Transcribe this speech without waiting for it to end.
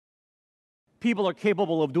People are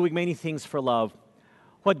capable of doing many things for love.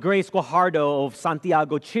 What Grace Guajardo of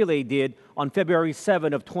Santiago, Chile did on February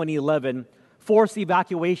 7 of 2011 forced the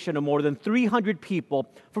evacuation of more than 300 people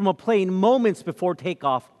from a plane moments before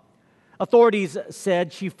takeoff. Authorities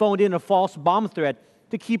said she phoned in a false bomb threat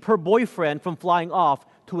to keep her boyfriend from flying off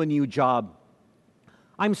to a new job.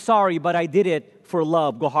 "I'm sorry, but I did it for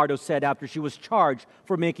love," Guajardo said after she was charged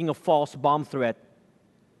for making a false bomb threat.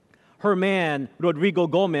 Her man, Rodrigo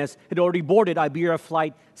Gomez, had already boarded Iberia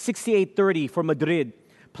Flight 6830 for Madrid,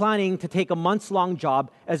 planning to take a months-long job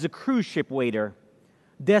as a cruise ship waiter.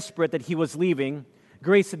 Desperate that he was leaving,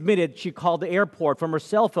 Grace admitted she called the airport from her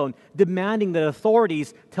cell phone, demanding that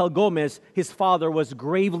authorities tell Gomez his father was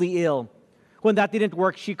gravely ill. When that didn't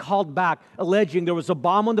work, she called back, alleging there was a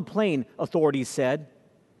bomb on the plane, authorities said.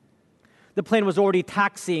 The plane was already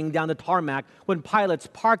taxiing down the tarmac when pilots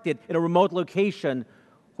parked it in a remote location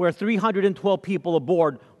where 312 people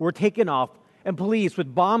aboard were taken off, and police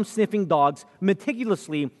with bomb-sniffing dogs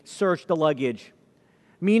meticulously searched the luggage.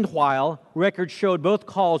 Meanwhile, records showed both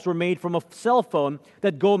calls were made from a cell phone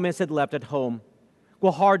that Gomez had left at home.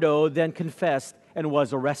 Guajardo then confessed and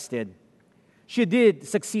was arrested. She did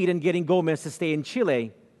succeed in getting Gomez to stay in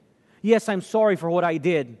Chile. "Yes, I'm sorry for what I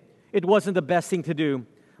did. It wasn't the best thing to do,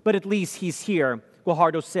 but at least he's here,"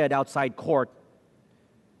 Guajardo said outside court.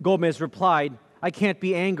 Gomez replied, "I can't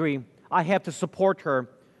be angry. I have to support her.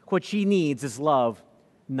 What she needs is love,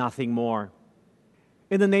 nothing more."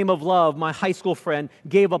 In the name of love, my high school friend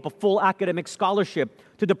gave up a full academic scholarship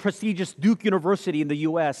to the prestigious Duke University in the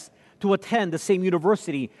U.S. to attend the same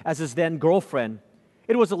university as his then-girlfriend.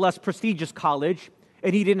 It was a less prestigious college,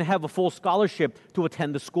 and he didn't have a full scholarship to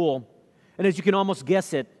attend the school. And as you can almost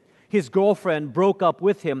guess it, his girlfriend broke up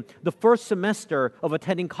with him the first semester of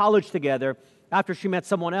attending college together after she met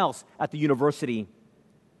someone else at the university.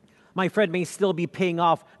 My friend may still be paying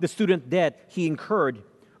off the student debt he incurred,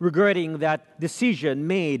 regretting that decision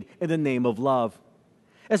made in the name of love.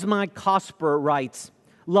 As Mike Cosper writes,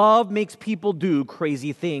 love makes people do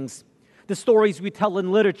crazy things. The stories we tell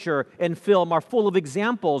in literature and film are full of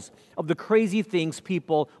examples of the crazy things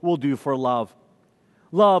people will do for love.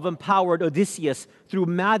 Love empowered Odysseus through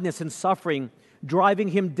madness and suffering, driving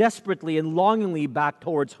him desperately and longingly back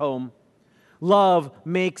towards home. Love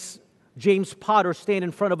makes James Potter stand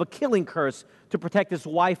in front of a killing curse to protect his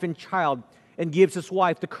wife and child, and gives his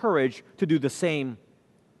wife the courage to do the same.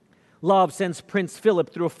 Love sends Prince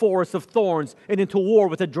Philip through a forest of thorns and into war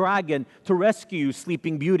with a dragon to rescue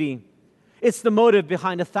Sleeping Beauty. It's the motive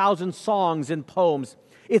behind 1,000 songs and poems.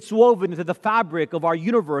 It's woven into the fabric of our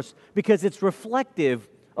universe because it's reflective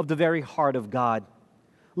of the very heart of God.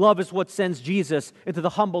 Love is what sends Jesus into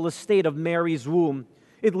the humble estate of Mary's womb.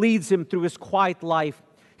 It leads him through his quiet life,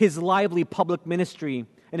 his lively public ministry,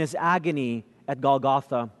 and his agony at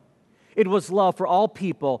Golgotha. It was love for all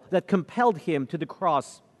people that compelled him to the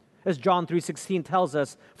cross. As John 3:16 tells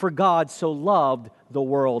us, "For God so loved the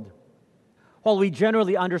world." While we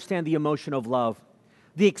generally understand the emotion of love,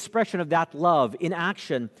 the expression of that love in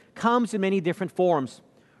action comes in many different forms,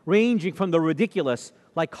 ranging from the ridiculous,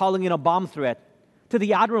 like calling in a bomb threat, to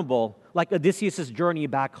the admirable, like Odysseus' journey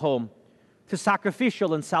back home, to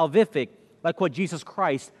sacrificial and salvific, like what Jesus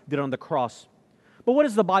Christ did on the cross. But what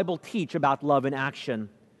does the Bible teach about love in action?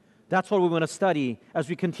 That's what we want to study as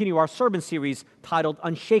we continue our sermon series titled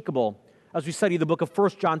Unshakeable, as we study the book of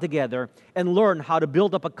 1 John together and learn how to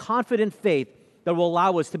build up a confident faith that will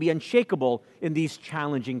allow us to be unshakable in these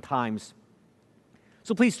challenging times.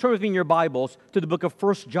 So please turn with me in your Bibles to the book of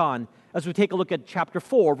 1 John as we take a look at chapter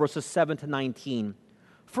 4, verses 7 to 19.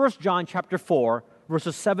 1 John chapter 4,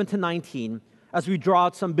 verses 7 to 19, as we draw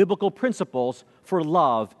out some biblical principles for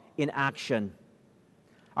love in action.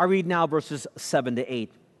 I read now verses 7 to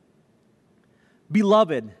 8.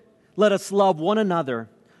 "Beloved, let us love one another,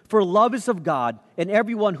 for love is of God, and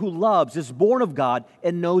everyone who loves is born of God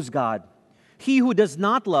and knows God. He who does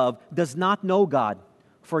not love does not know God,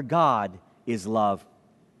 for God is love."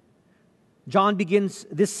 John begins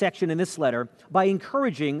this section in this letter by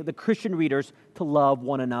encouraging the Christian readers to love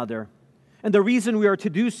one another. And the reason we are to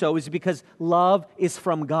do so is because love is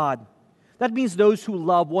from God. That means those who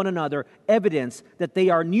love one another evidence that they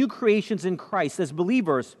are new creations in Christ as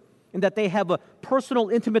believers, and that they have a personal,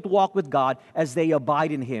 intimate walk with God as they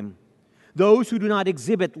abide in Him. Those who do not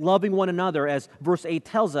exhibit loving one another, as verse 8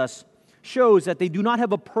 tells us, shows that they do not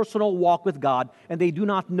have a personal walk with God and they do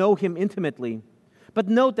not know Him intimately. But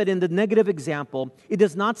note that in the negative example, it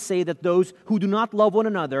does not say that those who do not love one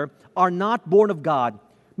another are not born of God,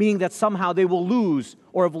 meaning that somehow they will lose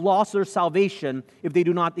or have lost their salvation if they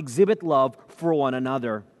do not exhibit love for one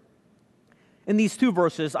another. In these two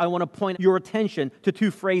verses, I want to point your attention to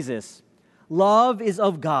two phrases: Love is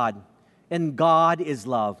of God, and God is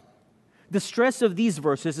love. The stress of these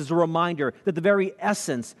verses is a reminder that the very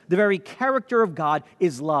essence, the very character of God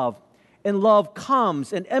is love, and love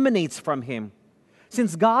comes and emanates from Him.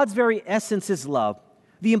 Since God's very essence is love,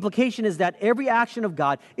 the implication is that every action of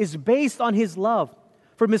God is based on His love,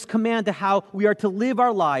 from His command to how we are to live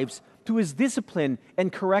our lives, to His discipline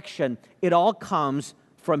and correction. It all comes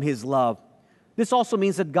from His love. This also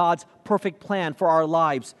means that God's perfect plan for our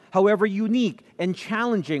lives, however unique and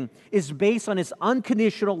challenging, is based on His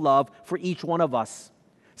unconditional love for each one of us.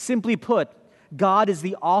 Simply put, God is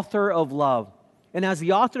the author of love. And as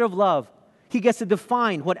the author of love, He gets to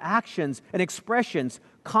define what actions and expressions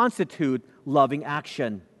constitute loving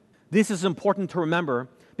action. This is important to remember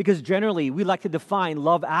because generally we like to define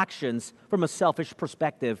love actions from a selfish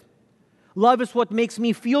perspective. Love is what makes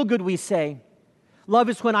me feel good, we say. Love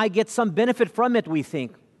is when I get some benefit from it, we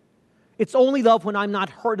think. It's only love when I'm not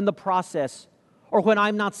hurt in the process or when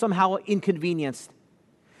I'm not somehow inconvenienced.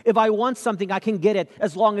 If I want something, I can get it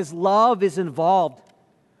as long as love is involved.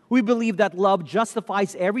 We believe that love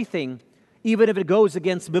justifies everything, even if it goes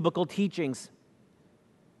against biblical teachings.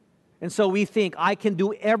 And so we think I can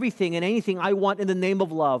do everything and anything I want in the name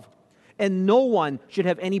of love, and no one should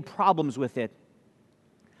have any problems with it.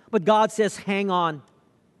 But God says, hang on.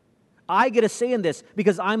 I get a say in this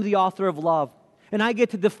because I'm the author of love, and I get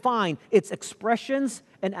to define its expressions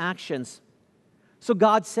and actions. So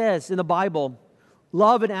God says in the Bible,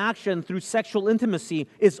 love and action through sexual intimacy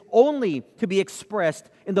is only to be expressed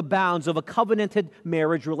in the bounds of a covenanted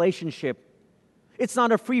marriage relationship. It's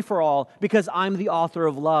not a free-for-all because I'm the author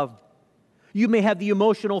of love. You may have the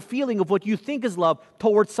emotional feeling of what you think is love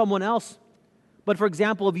towards someone else. But for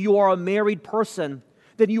example, if you are a married person,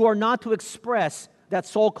 then you are not to express that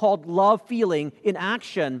so-called love feeling in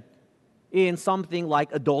action in something like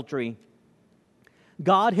adultery.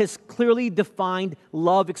 God has clearly defined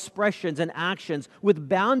love expressions and actions with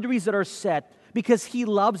boundaries that are set because He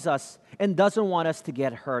loves us and doesn't want us to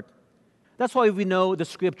get hurt. That's why if we know the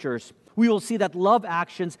Scriptures, we will see that love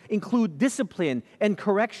actions include discipline and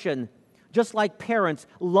correction, just like parents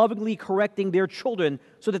lovingly correcting their children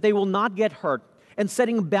so that they will not get hurt, and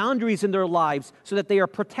setting boundaries in their lives so that they are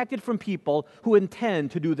protected from people who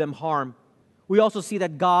intend to do them harm. We also see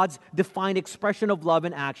that God's defined expression of love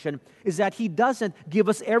in action is that He doesn't give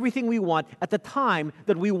us everything we want at the time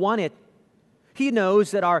that we want it. He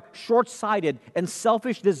knows that our short-sighted and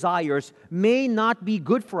selfish desires may not be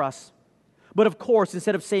good for us. But of course,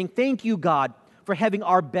 instead of saying, thank you, God, for having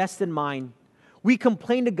our best in mind, we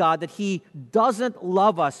complain to God that He doesn't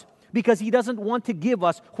love us because He doesn't want to give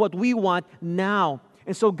us what we want now.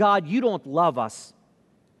 And so, God, you don't love us.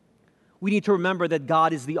 We need to remember that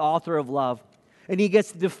God is the author of love, and He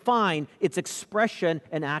gets to define its expression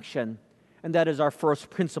and action. And that is our first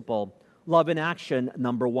principle, love in action,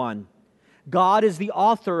 number one. God is the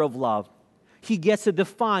author of love. He gets to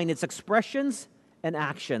define its expressions and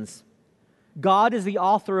actions. God is the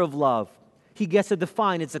author of love. He gets to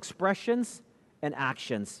define its expressions and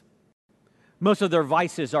actions. Most of their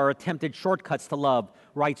vices are attempted shortcuts to love,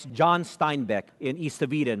 writes John Steinbeck in East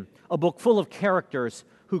of Eden, a book full of characters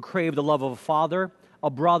who crave the love of a father,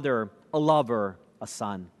 a brother, a lover, a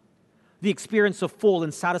son. The experience of full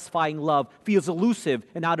and satisfying love feels elusive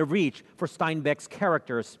and out of reach for Steinbeck's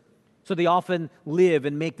characters, so they often live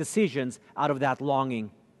and make decisions out of that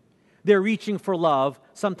longing. Their reaching for love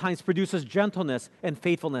sometimes produces gentleness and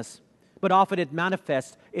faithfulness, but often it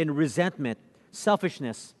manifests in resentment,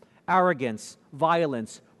 selfishness, arrogance,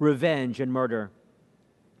 violence, revenge, and murder.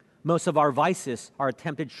 Most of our vices are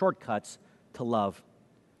attempted shortcuts to love.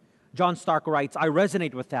 John Stark writes, I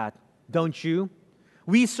resonate with that, don't you?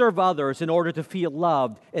 We serve others in order to feel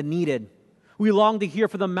loved and needed. We long to hear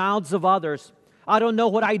from the mouths of others, I don't know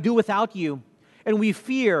what I'd do without you. And we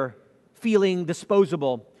fear feeling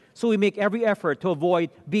disposable, so we make every effort to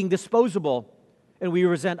avoid being disposable, and we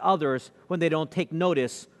resent others when they don't take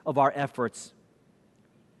notice of our efforts.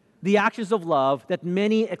 The actions of love that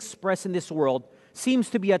many express in this world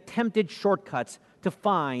seems to be attempted shortcuts to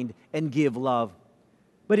find and give love.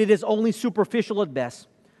 But it is only superficial at best,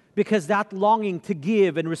 because that longing to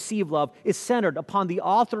give and receive love is centered upon the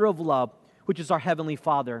author of love, which is our Heavenly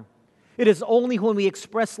Father. It is only when we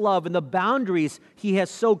express love in the boundaries He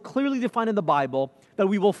has so clearly defined in the Bible that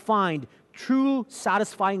we will find true,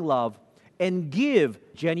 satisfying love and give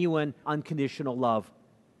genuine, unconditional love.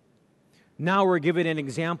 Now we're given an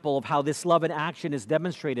example of how this love in action is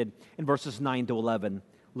demonstrated in verses 9 to 11.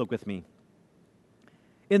 Look with me.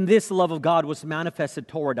 In this, the love of God was manifested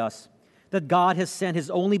toward us, that God has sent His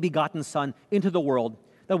only begotten Son into the world,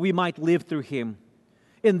 that we might live through Him.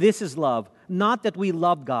 And this is love, not that we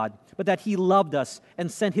loved God, but that He loved us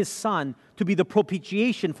and sent His Son to be the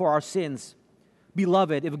propitiation for our sins.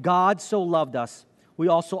 Beloved, if God so loved us, we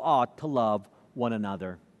also ought to love one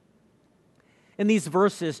another. In these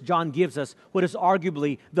verses, John gives us what is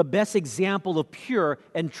arguably the best example of pure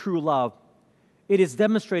and true love. It is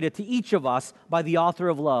demonstrated to each of us by the author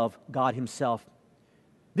of love, God Himself.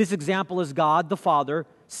 This example is God the Father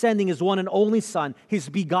sending His one and only Son, His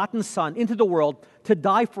begotten Son, into the world to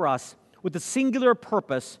die for us with the singular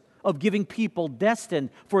purpose of giving people destined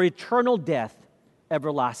for eternal death,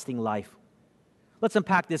 everlasting life. Let's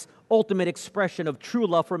unpack this ultimate expression of true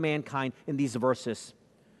love for mankind in these verses.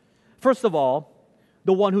 First of all,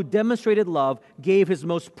 the one who demonstrated love gave His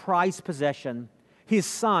most prized possession, His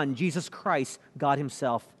Son, Jesus Christ, God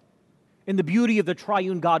Himself. In the beauty of the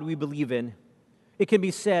triune God we believe in, it can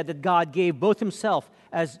be said that God gave both Himself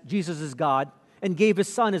as Jesus is God and gave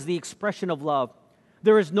His Son as the expression of love.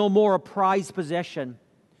 There is no more a prized possession.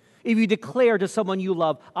 If you declare to someone you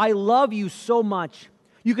love, I love you so much,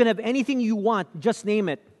 you can have anything you want, just name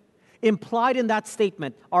it. Implied in that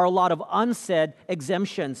statement are a lot of unsaid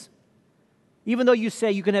exemptions. Even though you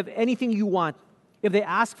say you can have anything you want, if they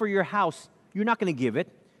ask for your house, you're not going to give it.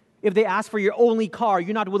 If they ask for your only car,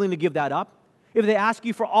 you're not willing to give that up. If they ask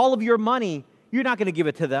you for all of your money, you're not going to give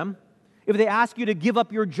it to them. If they ask you to give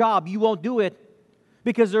up your job, you won't do it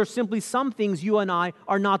because there are simply some things you and I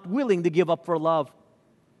are not willing to give up for love.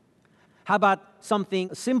 How about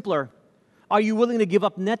something simpler? Are you willing to give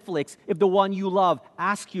up Netflix if the one you love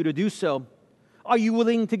asks you to do so? Are you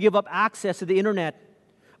willing to give up access to the internet?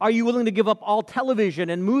 Are you willing to give up all television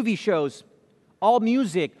and movie shows, all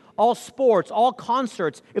music, all sports, all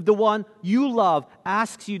concerts if the one you love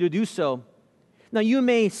asks you to do so? Now, you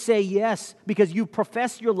may say yes because you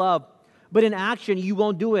profess your love, but in action, you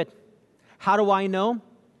won't do it. How do I know?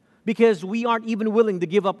 Because we aren't even willing to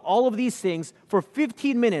give up all of these things for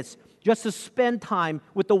 15 minutes just to spend time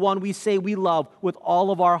with the one we say we love with all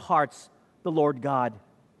of our hearts, the Lord God.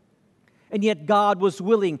 And yet God was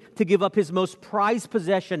willing to give up His most prized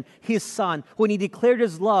possession, His Son, when He declared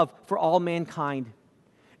His love for all mankind.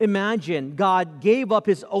 Imagine God gave up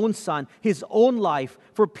His own Son, His own life,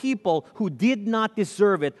 for people who did not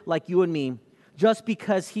deserve it, like you and me, just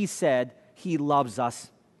because He said He loves us.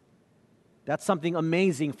 That's something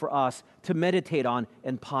amazing for us to meditate on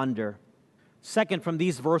and ponder. Second, from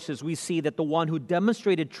these verses, we see that the one who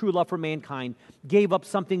demonstrated true love for mankind gave up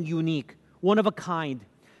something unique, one of a kind,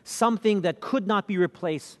 something that could not be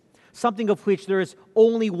replaced, something of which there is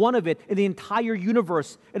only one of it in the entire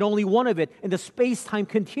universe and only one of it in the space-time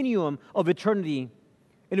continuum of eternity.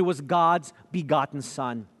 And it was God's begotten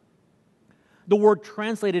Son. The word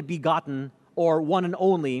translated begotten, or one and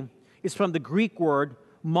only, is from the Greek word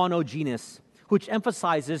monogenes, which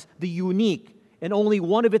emphasizes the unique and only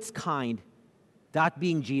one of its kind, that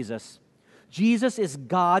being Jesus. Jesus is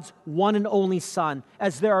God's one and only Son,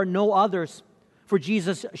 as there are no others. For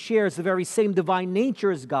Jesus shares the very same divine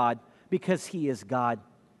nature as God because He is God.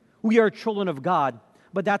 We are children of God,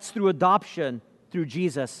 but that's through adoption, through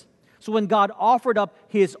Jesus. So when God offered up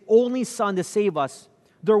His only Son to save us,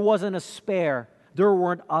 there wasn't a spare. There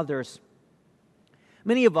weren't others.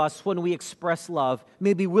 Many of us, when we express love,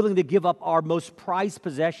 may be willing to give up our most prized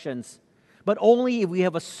possessions, but only if we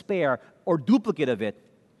have a spare or duplicate of it.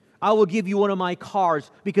 I will give you one of my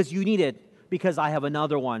cars because you need it, because I have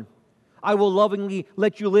another one. I will lovingly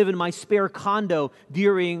let you live in my spare condo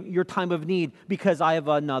during your time of need because I have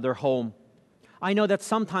another home. I know that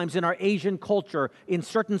sometimes in our Asian culture, in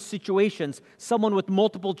certain situations, someone with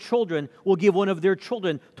multiple children will give one of their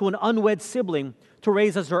children to an unwed sibling to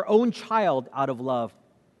raise as their own child out of love.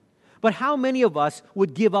 But how many of us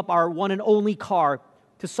would give up our one and only car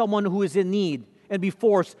to someone who is in need and be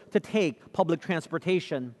forced to take public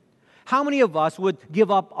transportation? How many of us would give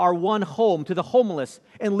up our one home to the homeless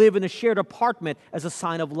and live in a shared apartment as a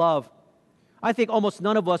sign of love? I think almost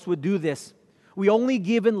none of us would do this. We only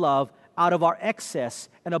give in love out of our excess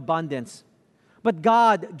and abundance. But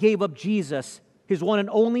God gave up Jesus, His one and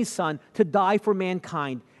only Son, to die for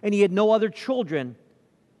mankind, and He had no other children.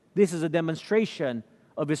 This is a demonstration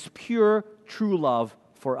of His pure, true love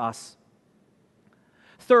for us.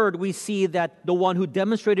 Third, we see that the one who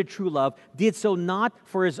demonstrated true love did so not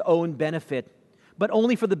for His own benefit, but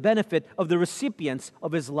only for the benefit of the recipients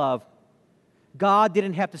of His love. God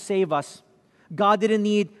didn't have to save us. God didn't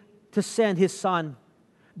need to send His Son.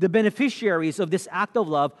 The beneficiaries of this act of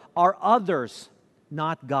love are others,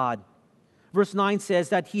 not God. Verse 9 says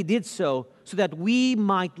that He did so that we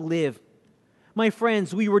might live. My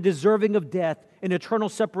friends, we were deserving of death and eternal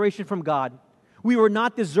separation from God. We were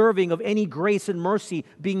not deserving of any grace and mercy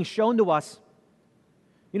being shown to us.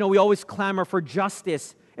 We always clamor for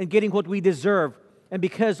justice and getting what we deserve. And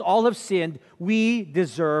because all have sinned, we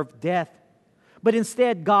deserve death. But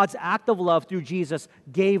instead, God's act of love through Jesus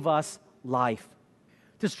gave us life.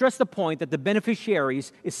 To stress the point that the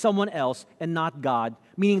beneficiaries is someone else and not God,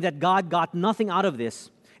 meaning that God got nothing out of this,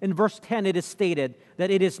 in verse 10 it is stated that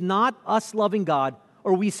it is not us loving God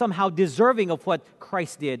or we somehow deserving of what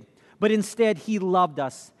Christ did, but instead He loved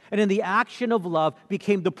us. And in the action of love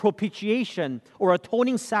became the propitiation or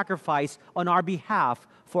atoning sacrifice on our behalf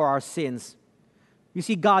for our sins. You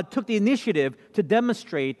see, God took the initiative to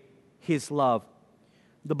demonstrate His love.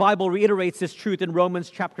 The Bible reiterates this truth in Romans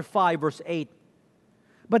chapter 5, verse 8.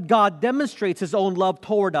 But God demonstrates His own love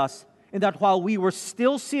toward us in that while we were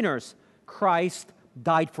still sinners, Christ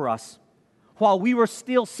died for us. While we were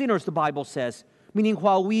still sinners, the Bible says, meaning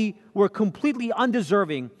while we were completely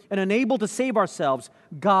undeserving and unable to save ourselves,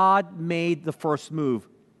 God made the first move.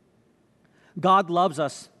 God loves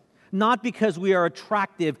us, not because we are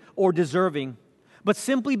attractive or deserving, but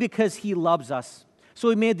simply because He loves us. So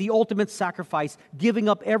He made the ultimate sacrifice, giving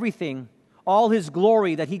up everything, all His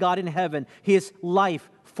glory that He got in heaven, His life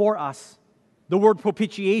for us. The word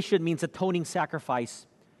propitiation means atoning sacrifice.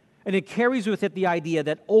 And it carries with it the idea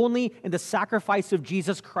that only in the sacrifice of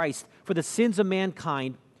Jesus Christ for the sins of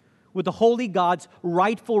mankind would the holy God's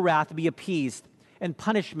rightful wrath be appeased and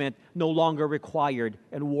punishment no longer required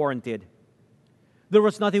and warranted. There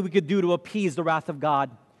was nothing we could do to appease the wrath of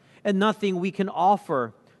God, and nothing we can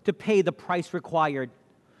offer to pay the price required.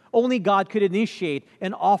 Only God could initiate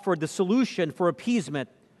and offer the solution for appeasement,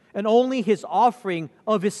 and only His offering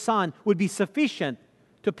of His Son would be sufficient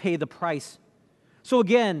to pay the price. So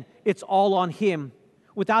again, it's all on Him.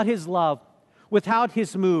 Without His love, without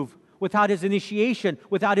His move, without His initiation,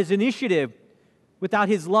 without His initiative, without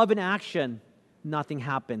His love in action, nothing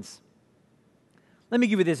happens. Let me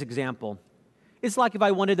give you this example. It's like if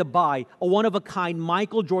I wanted to buy a one-of-a-kind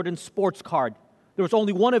Michael Jordan sports card. There was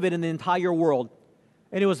only one of it in the entire world,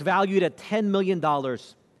 and it was valued at $10 million.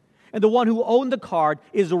 And the one who owned the card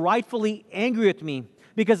is rightfully angry at me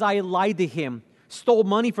because I lied to him, stole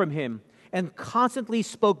money from him, and constantly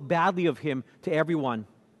spoke badly of him to everyone.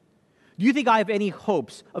 Do you think I have any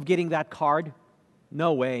hopes of getting that card?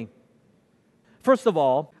 No way. First of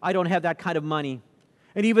all, I don't have that kind of money.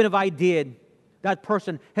 And even if I did, that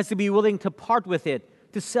person has to be willing to part with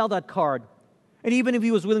it to sell that card. And even if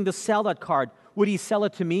he was willing to sell that card, would he sell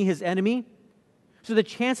it to me, his enemy? So the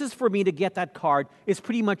chances for me to get that card is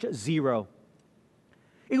pretty much zero.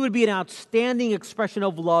 It would be an outstanding expression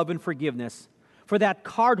of love and forgiveness for that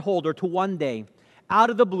card holder to one day, out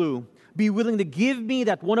of the blue, be willing to give me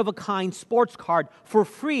that one-of-a-kind sports card for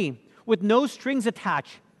free with no strings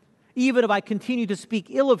attached, even if I continue to speak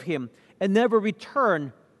ill of him and never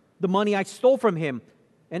return the money I stole from him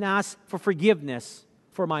and ask for forgiveness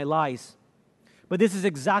for my lies. But this is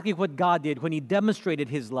exactly what God did when He demonstrated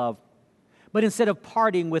His love. But instead of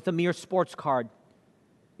parting with a mere sports card,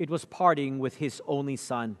 it was parting with His only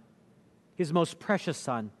Son, His most precious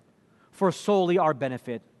Son, for solely our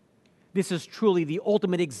benefit. This is truly the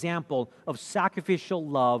ultimate example of sacrificial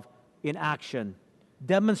love in action,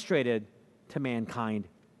 demonstrated to mankind.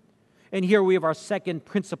 And here we have our second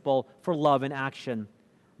principle for love in action.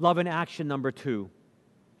 Love in action number 2.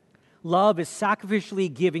 Love is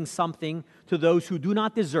sacrificially giving something to those who do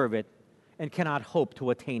not deserve it and cannot hope to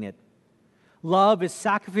attain it. Love is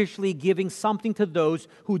sacrificially giving something to those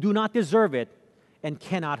who do not deserve it and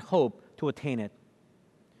cannot hope to attain it.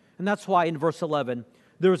 And that's why in verse 11,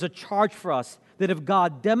 there is a charge for us that if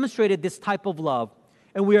God demonstrated this type of love,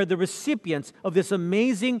 and we are the recipients of this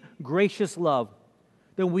amazing, gracious love,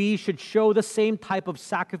 then we should show the same type of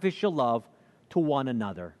sacrificial love to one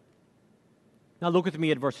another. Now look with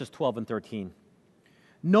me at verses 12 and 13.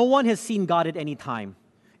 No one has seen God at any time.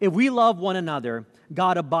 If we love one another,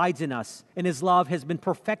 God abides in us, and His love has been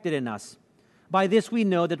perfected in us. By this we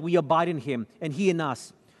know that we abide in Him, and He in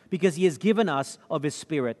us, because He has given us of His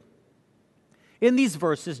Spirit. In these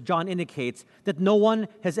verses, John indicates that no one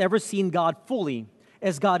has ever seen God fully,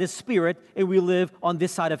 as God is Spirit, and we live on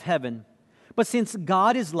this side of heaven. But since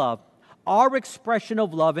God is love, our expression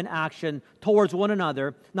of love and action towards one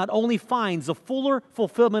another not only finds a fuller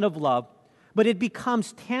fulfillment of love, but it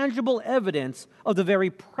becomes tangible evidence of the very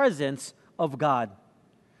presence of God.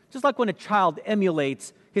 Just like when a child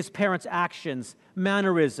emulates his parents' actions,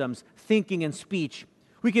 mannerisms, thinking, and speech,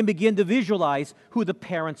 we can begin to visualize who the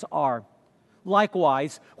parents are.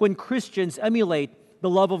 Likewise, when Christians emulate the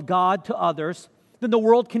love of God to others, then the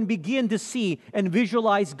world can begin to see and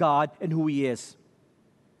visualize God and who He is.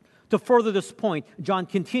 To further this point, John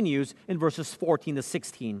continues in verses 14 to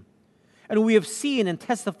 16. And we have seen and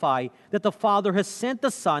testify that the Father has sent the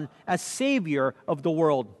Son as Savior of the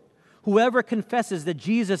world. Whoever confesses that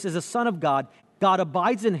Jesus is the Son of God, God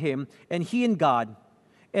abides in him, and he in God.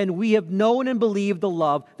 And we have known and believed the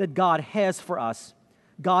love that God has for us.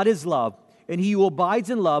 God is love, and he who abides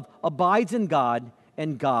in love abides in God,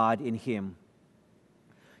 and God in him.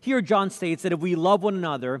 Here John states that if we love one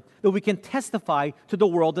another, that we can testify to the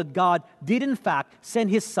world that God did in fact send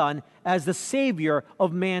his Son as the Savior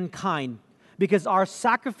of mankind, because our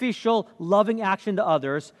sacrificial, loving action to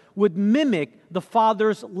others would mimic the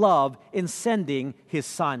Father's love in sending his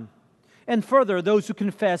Son. And further, those who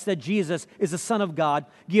confess that Jesus is the Son of God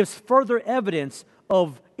gives further evidence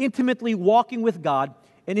of intimately walking with God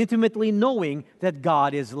and intimately knowing that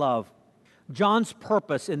God is love. John's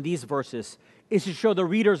purpose in these verses is to show the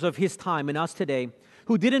readers of his time and us today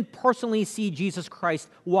who didn't personally see Jesus Christ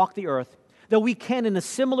walk the earth that we can, in a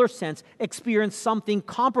similar sense, experience something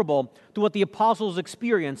comparable to what the apostles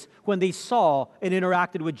experienced when they saw and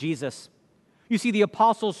interacted with Jesus. You see, the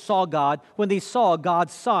apostles saw God when they saw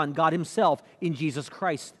God's Son, God himself, in Jesus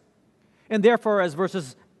Christ. And therefore, as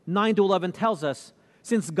verses 9 to 11 tells us,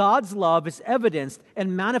 since God's love is evidenced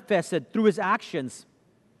and manifested through his actions,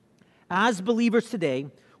 as believers today,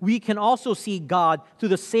 we can also see God through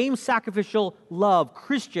the same sacrificial love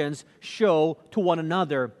Christians show to one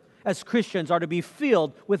another, as Christians are to be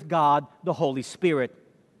filled with God, the Holy Spirit.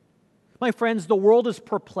 My friends, the world is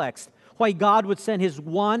perplexed why God would send his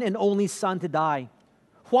one and only Son to die.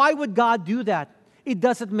 Why would God do that? It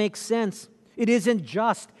doesn't make sense. It isn't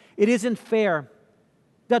just. It isn't fair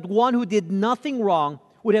that one who did nothing wrong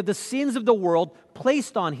would have the sins of the world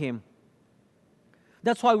placed on him.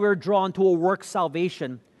 That's why we're drawn to a work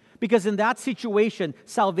salvation, because in that situation,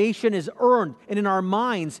 salvation is earned, and in our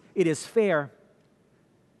minds, it is fair.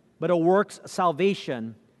 But a works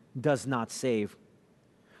salvation does not save.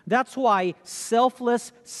 That's why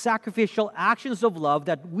selfless, sacrificial actions of love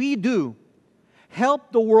that we do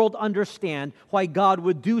help the world understand why God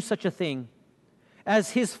would do such a thing.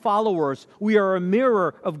 As his followers, we are a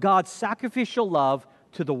mirror of God's sacrificial love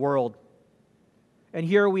to the world. And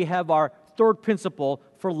here we have our third principle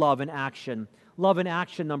for love in action. Love in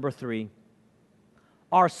action number 3.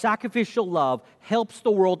 Our sacrificial love helps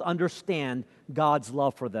the world understand God's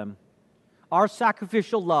love for them. Our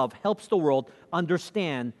sacrificial love helps the world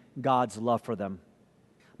understand God's love for them.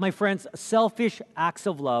 My friends, selfish acts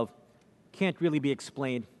of love can't really be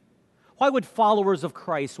explained. Why would followers of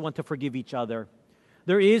Christ want to forgive each other?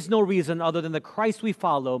 There is no reason other than the Christ we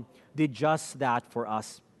follow did just that for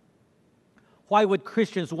us. Why would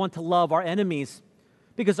Christians want to love our enemies?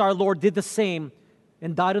 Because our Lord did the same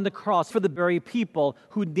and died on the cross for the very people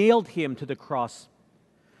who nailed him to the cross.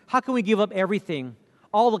 How can we give up everything,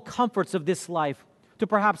 all the comforts of this life, to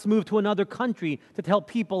perhaps move to another country to tell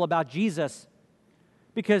people about Jesus?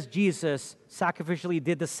 Because Jesus sacrificially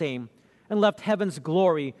did the same and left heaven's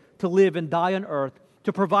glory to live and die on earth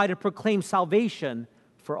to provide and proclaim salvation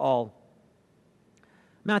for all.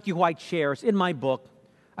 Matthew White shares, in my book,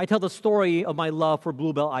 I tell the story of my love for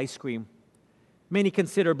Bluebell ice cream. Many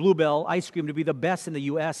consider Bluebell ice cream to be the best in the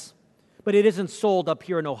U.S., but it isn't sold up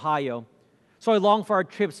here in Ohio. So I long for our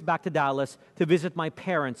trips back to Dallas to visit my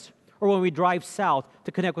parents, or when we drive south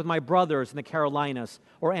to connect with my brothers in the Carolinas,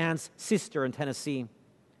 or Aunt's sister in Tennessee.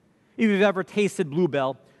 If you've ever tasted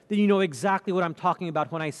Bluebell, then you know exactly what I'm talking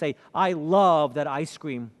about when I say, I love that ice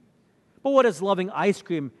cream. But what does loving ice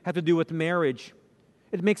cream have to do with marriage?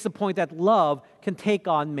 It makes the point that love can take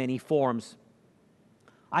on many forms.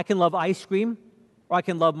 I can love ice cream, or I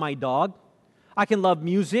can love my dog. I can love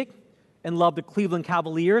music and love the Cleveland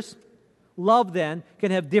Cavaliers. Love, then,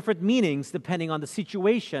 can have different meanings depending on the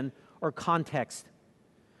situation or context.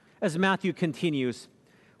 As Matthew continues,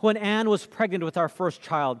 when Anne was pregnant with our first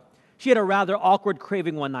child, she had a rather awkward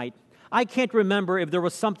craving one night. I can't remember if there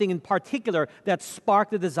was something in particular that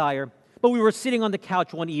sparked the desire, but we were sitting on the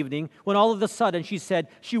couch one evening when all of a sudden she said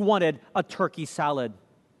she wanted a turkey salad.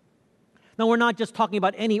 Now, we're not just talking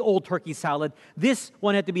about any old turkey salad. This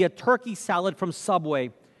one had to be a turkey salad from Subway,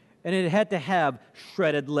 and it had to have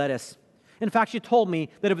shredded lettuce. In fact, she told me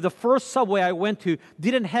that if the first Subway I went to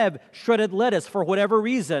didn't have shredded lettuce for whatever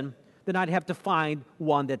reason, then I'd have to find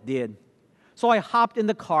one that did. So I hopped in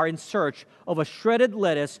the car in search of a shredded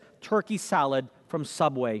lettuce turkey salad from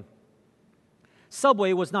Subway.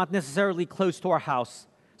 Subway was not necessarily close to our house,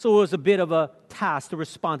 so it was a bit of a task to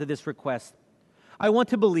respond to this request. I want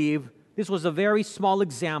to believe this was a very small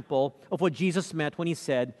example of what Jesus meant when he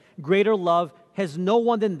said, "Greater love has no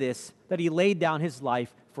one than this, that he laid down his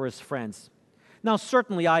life for his friends." Now,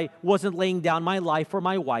 certainly I wasn't laying down my life for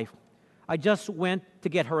my wife. I just went to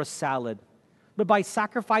get her a salad. but by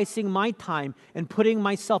sacrificing my time and putting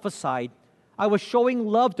myself aside, I was showing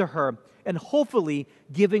love to her and hopefully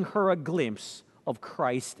giving her a glimpse of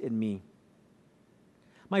Christ in me.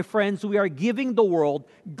 My friends, we are giving the world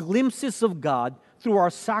glimpses of God through our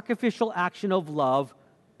sacrificial action of love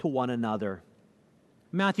to one another.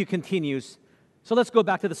 Matthew continues. So let's go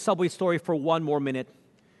back to the Subway story for one more minute.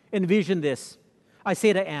 Envision this. I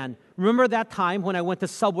say to Anne, remember that time when I went to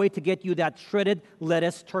Subway to get you that shredded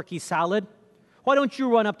lettuce turkey salad? Why don't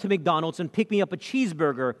you run up to McDonald's and pick me up a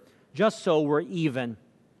cheeseburger just so we're even?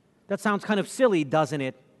 That sounds kind of silly, doesn't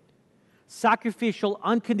it? Sacrificial,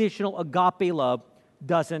 unconditional agape love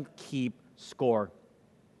doesn't keep score.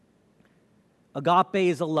 Agape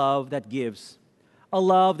is a love that gives, a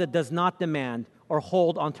love that does not demand or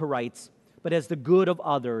hold onto rights, but has the good of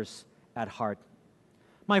others at heart.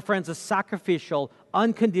 My friends, a sacrificial,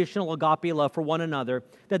 unconditional agape love for one another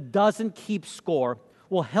that doesn't keep score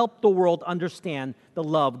will help the world understand the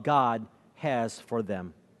love God has for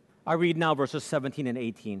them. I read now verses 17 and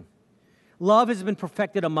 18. Love has been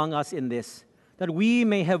perfected among us in this, that we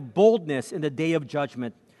may have boldness in the day of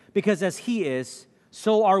judgment, because as He is,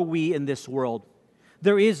 so are we in this world.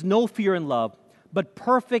 There is no fear in love, but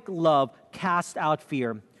perfect love casts out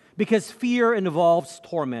fear, because fear involves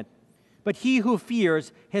torment. But he who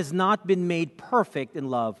fears has not been made perfect in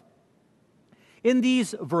love. In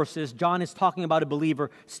these verses, John is talking about a believer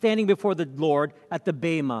standing before the Lord at the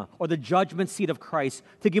Bema, or the judgment seat of Christ,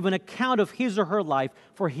 to give an account of his or her life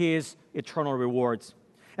for his eternal rewards.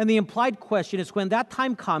 And the implied question is, when that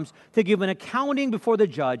time comes to give an accounting before the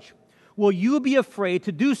judge, will you be afraid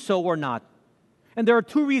to do so or not? And there are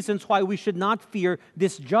two reasons why we should not fear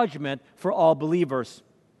this judgment for all believers.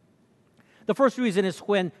 The first reason is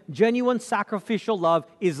when genuine sacrificial love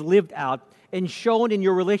is lived out and shown in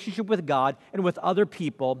your relationship with God and with other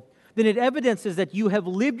people, then it evidences that you have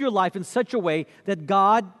lived your life in such a way that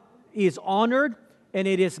God is honored and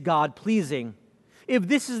it is God-pleasing. If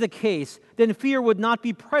this is the case, then fear would not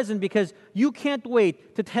be present, because you can't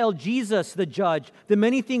wait to tell Jesus, the judge, the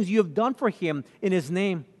many things you have done for Him in His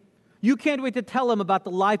name. You can't wait to tell Him about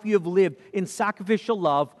the life you have lived in sacrificial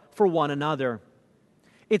love for one another.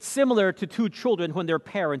 It's similar to two children when their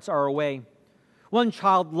parents are away. One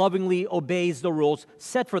child lovingly obeys the rules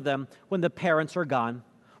set for them when the parents are gone,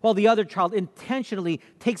 while the other child intentionally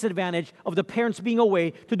takes advantage of the parents being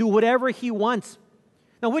away to do whatever he wants.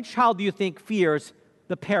 Now, which child do you think fears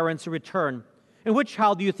the parents' return? And which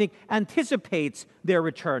child do you think anticipates their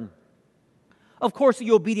return? Of course,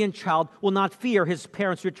 the obedient child will not fear his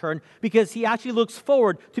parents' return, because he actually looks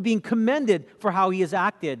forward to being commended for how he has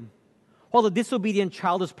acted. While the disobedient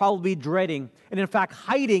child is probably dreading and in fact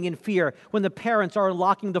hiding in fear when the parents are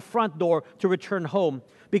unlocking the front door to return home,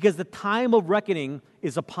 because the time of reckoning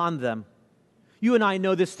is upon them. You and I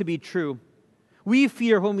know this to be true. We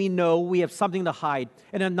fear when we know we have something to hide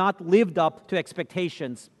and have not lived up to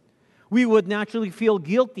expectations. We would naturally feel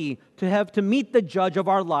guilty to have to meet the judge of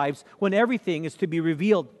our lives when everything is to be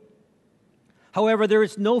revealed. However, there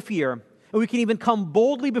is no fear, and we can even come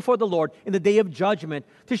boldly before the Lord in the day of judgment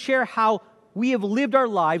to share how we have lived our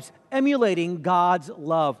lives emulating God's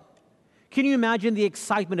love. Can you imagine the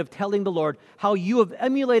excitement of telling the Lord how you have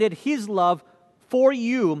emulated His love for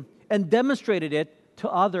you and demonstrated it to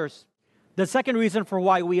others? The second reason for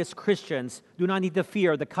why we as Christians do not need to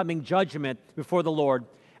fear the coming judgment before the Lord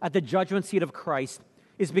at the judgment seat of Christ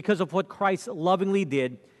is because of what Christ lovingly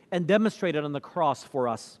did and demonstrated on the cross for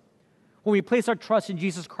us. When we place our trust in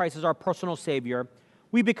Jesus Christ as our personal Savior,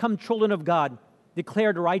 we become children of God,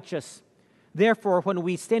 declared righteous. Therefore, when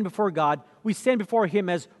we stand before God, we stand before Him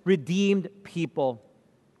as redeemed people.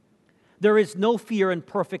 There is no fear in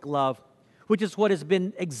perfect love, which is what has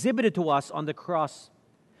been exhibited to us on the cross.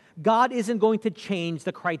 God isn't going to change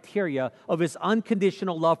the criteria of His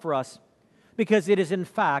unconditional love for us, because it is in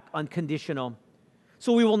fact unconditional.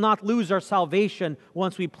 So we will not lose our salvation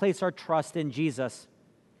once we place our trust in Jesus.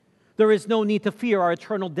 There is no need to fear our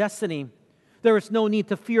eternal destiny. There is no need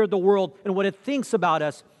to fear the world and what it thinks about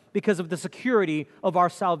us because of the security of our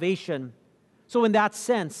salvation. So in that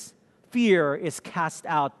sense, fear is cast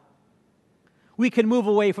out. We can move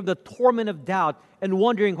away from the torment of doubt and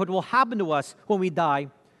wondering what will happen to us when we die,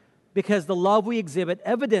 because the love we exhibit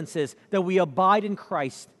evidences that we abide in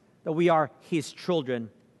Christ, that we are His children.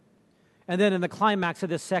 And then in the climax of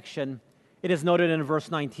this section, it is noted in verse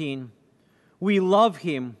 19, we love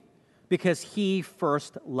Him because He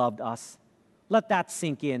first loved us. Let that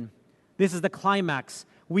sink in. This is the climax.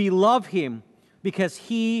 We love Him because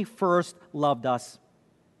He first loved us.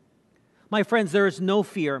 My friends, there is no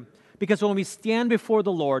fear, because when we stand before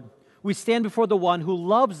the Lord, we stand before the one who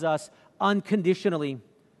loves us unconditionally.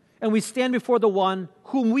 And we stand before the one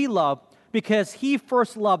whom we love because he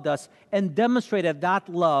first loved us and demonstrated that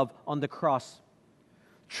love on the cross.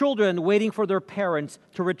 Children waiting for their parents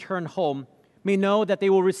to return home may know that they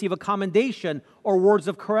will receive a commendation or words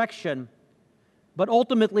of correction, but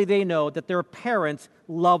ultimately they know that their parents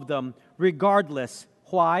love them regardless.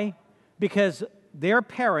 Why? Because their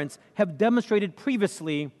parents have demonstrated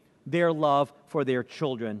previously their love for their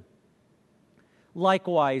children.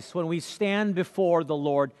 Likewise, when we stand before the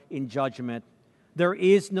Lord in judgment, there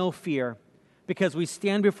is no fear because we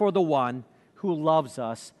stand before the one who loves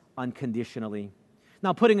us unconditionally.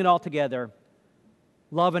 Now, putting it all together,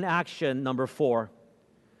 love in action, number 4.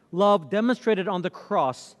 Love demonstrated on the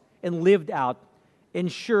cross and lived out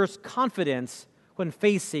ensures confidence when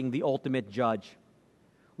facing the ultimate judge.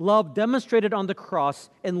 Love demonstrated on the cross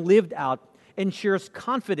and lived out ensures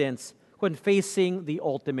confidence when facing the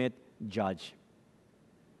ultimate judge.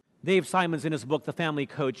 Dave Simons, in his book, The Family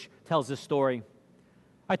Coach, tells this story.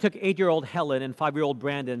 I took 8-year-old Helen and 5-year-old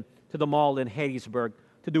Brandon to the mall in Hattiesburg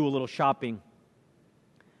to do a little shopping.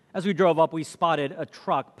 As we drove up, we spotted a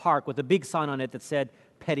truck parked with a big sign on it that said,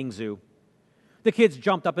 Petting Zoo. The kids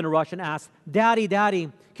jumped up in a rush and asked, Daddy,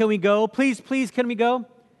 Daddy, can we go? Please, can we go?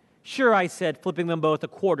 Sure, I said, flipping them both a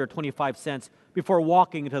quarter, 25 cents, before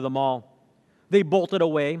walking into the mall. They bolted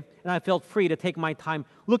away, and I felt free to take my time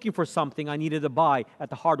looking for something I needed to buy at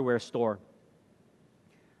the hardware store.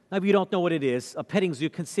 Now, if you don't know what it is, a petting zoo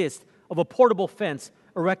consists of a portable fence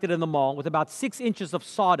erected in the mall with about 6 inches of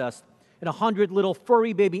sawdust and 100 little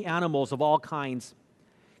furry baby animals of all kinds.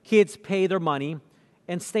 Kids pay their money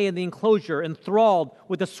and stay in the enclosure enthralled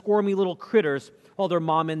with the squirmy little critters while their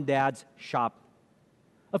mom and dads shop.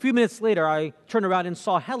 A few minutes later, I turned around and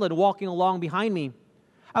saw Helen walking along behind me.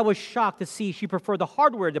 I was shocked to see she preferred the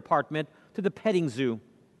hardware department to the petting zoo.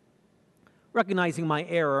 Recognizing my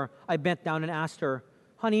error, I bent down and asked her,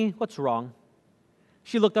 Honey, what's wrong?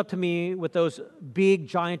 She looked up to me with those big,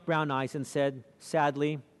 giant brown eyes and said,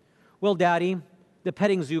 sadly, Well, Daddy, the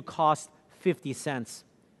petting zoo cost 50 cents.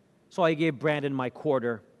 So I gave Brandon my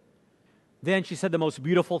quarter. Then she said the most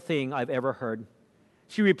beautiful thing I've ever heard.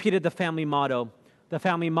 She repeated the family motto. The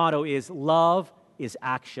family motto is, love is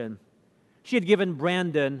action. She had given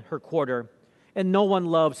Brandon her quarter, and no one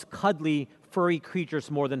loves cuddly, furry creatures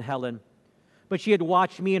more than Helen. But she had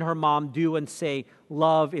watched me and her mom do and say,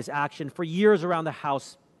 love is action, for years around the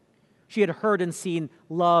house. She had heard and seen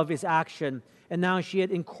love is action, and now she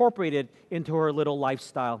had incorporated it into her little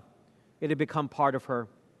lifestyle. It had become part of her.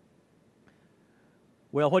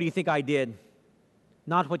 Well, what do you think I did?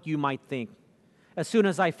 Not what you might think. As soon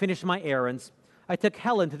as I finished my errands, I took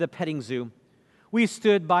Helen to the petting zoo. We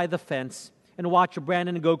stood by the fence and watched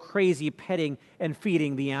Brandon go crazy petting and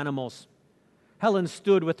feeding the animals. Helen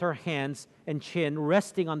stood with her hands and chin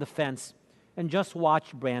resting on the fence and just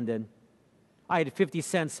watched Brandon. I had 50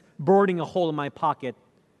 cents burning a hole in my pocket.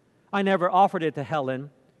 I never offered it to Helen,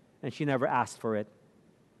 and she never asked for it.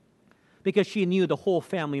 Because she knew the whole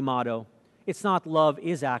family motto. It's not love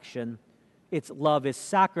is action. It's love is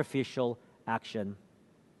sacrificial action.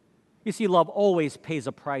 You see, love always pays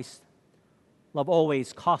a price. Love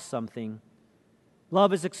always costs something.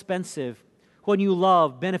 Love is expensive. When you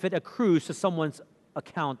love, benefit accrues to someone's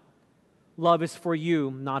account. Love is for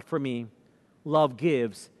you, not for me. Love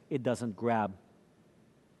gives, it doesn't grab.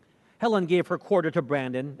 Helen gave her quarter to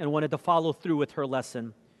Brandon and wanted to follow through with her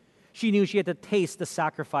lesson. She knew she had to taste the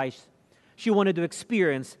sacrifice. She wanted to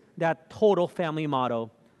experience that total family motto,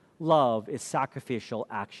 love is sacrificial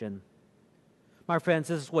action. My friends,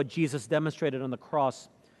 this is what Jesus demonstrated on the cross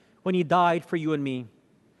when he died for you and me.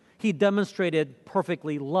 He demonstrated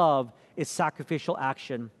perfectly love is sacrificial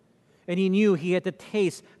action. And he knew he had to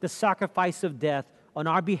taste the sacrifice of death on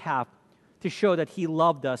our behalf to show that he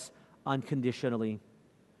loved us unconditionally.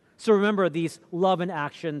 So remember these love and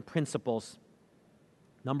action principles.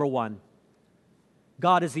 Number 1,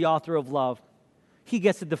 God is the author of love. He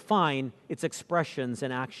gets to define its expressions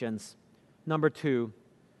and actions. Number 2,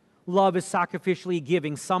 love is sacrificially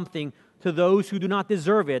giving something to those who do not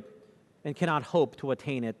deserve it and cannot hope to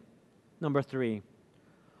attain it. Number 3,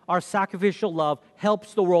 our sacrificial love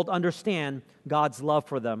helps the world understand God's love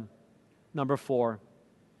for them. Number 4,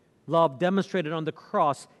 love demonstrated on the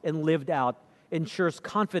cross and lived out ensures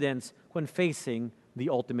confidence when facing the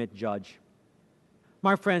ultimate judge.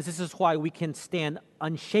 My friends, this is why we can stand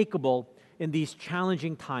unshakable in these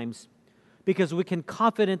challenging times, because we can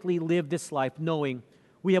confidently live this life knowing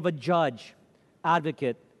we have a judge,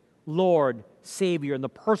 advocate, Lord, Savior, in the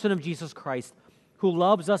person of Jesus Christ, who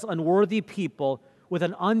loves us unworthy people with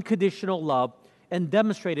an unconditional love and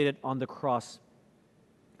demonstrated it on the cross.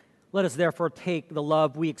 Let us therefore take the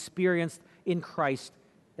love we experienced in Christ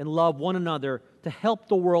and love one another to help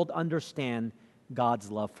the world understand God's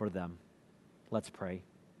love for them. Let's pray.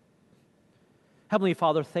 Heavenly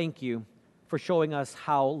Father, thank you for showing us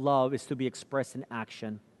how love is to be expressed in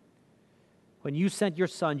action. When you sent your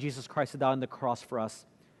Son, Jesus Christ, to die on the cross for us,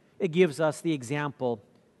 it gives us the example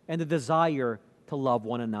and the desire to love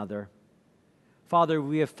one another. Father,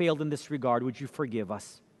 we have failed in this regard. Would you forgive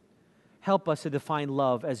us? Help us to define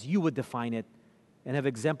love as you would define it and have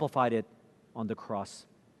exemplified it on the cross.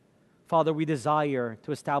 Father, we desire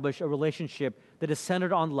to establish a relationship that is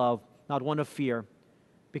centered on love, not one of fear,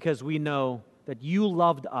 because we know that you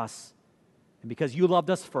loved us, and because you loved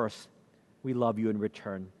us first, we love you in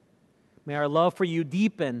return. May our love for you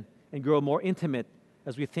deepen and grow more intimate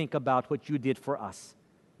as we think about what you did for us.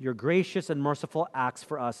 Your gracious and merciful acts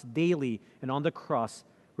for us daily and on the cross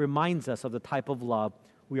reminds us of the type of love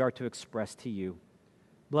we are to express to you.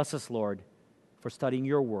 Bless us, Lord, for studying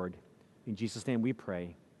your word. In Jesus' name we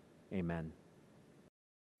pray. Amen.